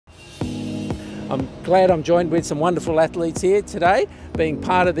I'm glad I'm joined with some wonderful athletes here today, being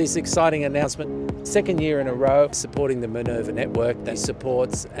part of this exciting announcement. Second year in a row supporting the Minerva Network that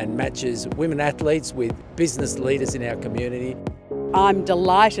supports and matches women athletes with business leaders in our community. I'm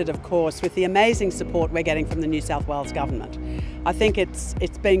delighted, of course, with the amazing support we're getting from the New South Wales Government. I think it's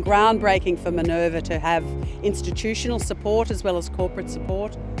been groundbreaking for Minerva to have institutional support as well as corporate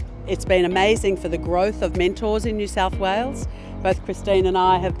support. It's been amazing for the growth of mentors in New South Wales. Both Christine and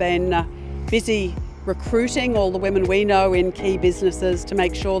I have been busy recruiting all the women we know in key businesses to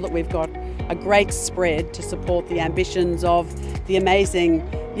make sure that we've got a great spread to support the ambitions of the amazing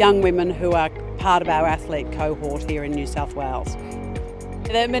young women who are part of our athlete cohort here in New South Wales.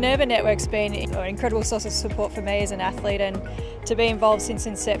 The Minerva Network's been an incredible source of support for me as an athlete, and to be involved since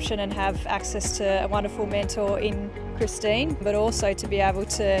inception and have access to a wonderful mentor in Christine, but also to be able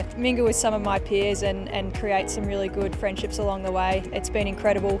to mingle with some of my peers and create some really good friendships along the way. It's been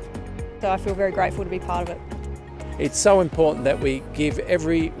incredible, so I feel very grateful to be part of it. It's so important that we give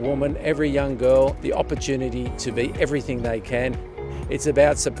every woman, every young girl the opportunity to be everything they can. It's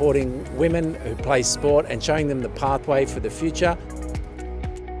about supporting women who play sport and showing them the pathway for the future.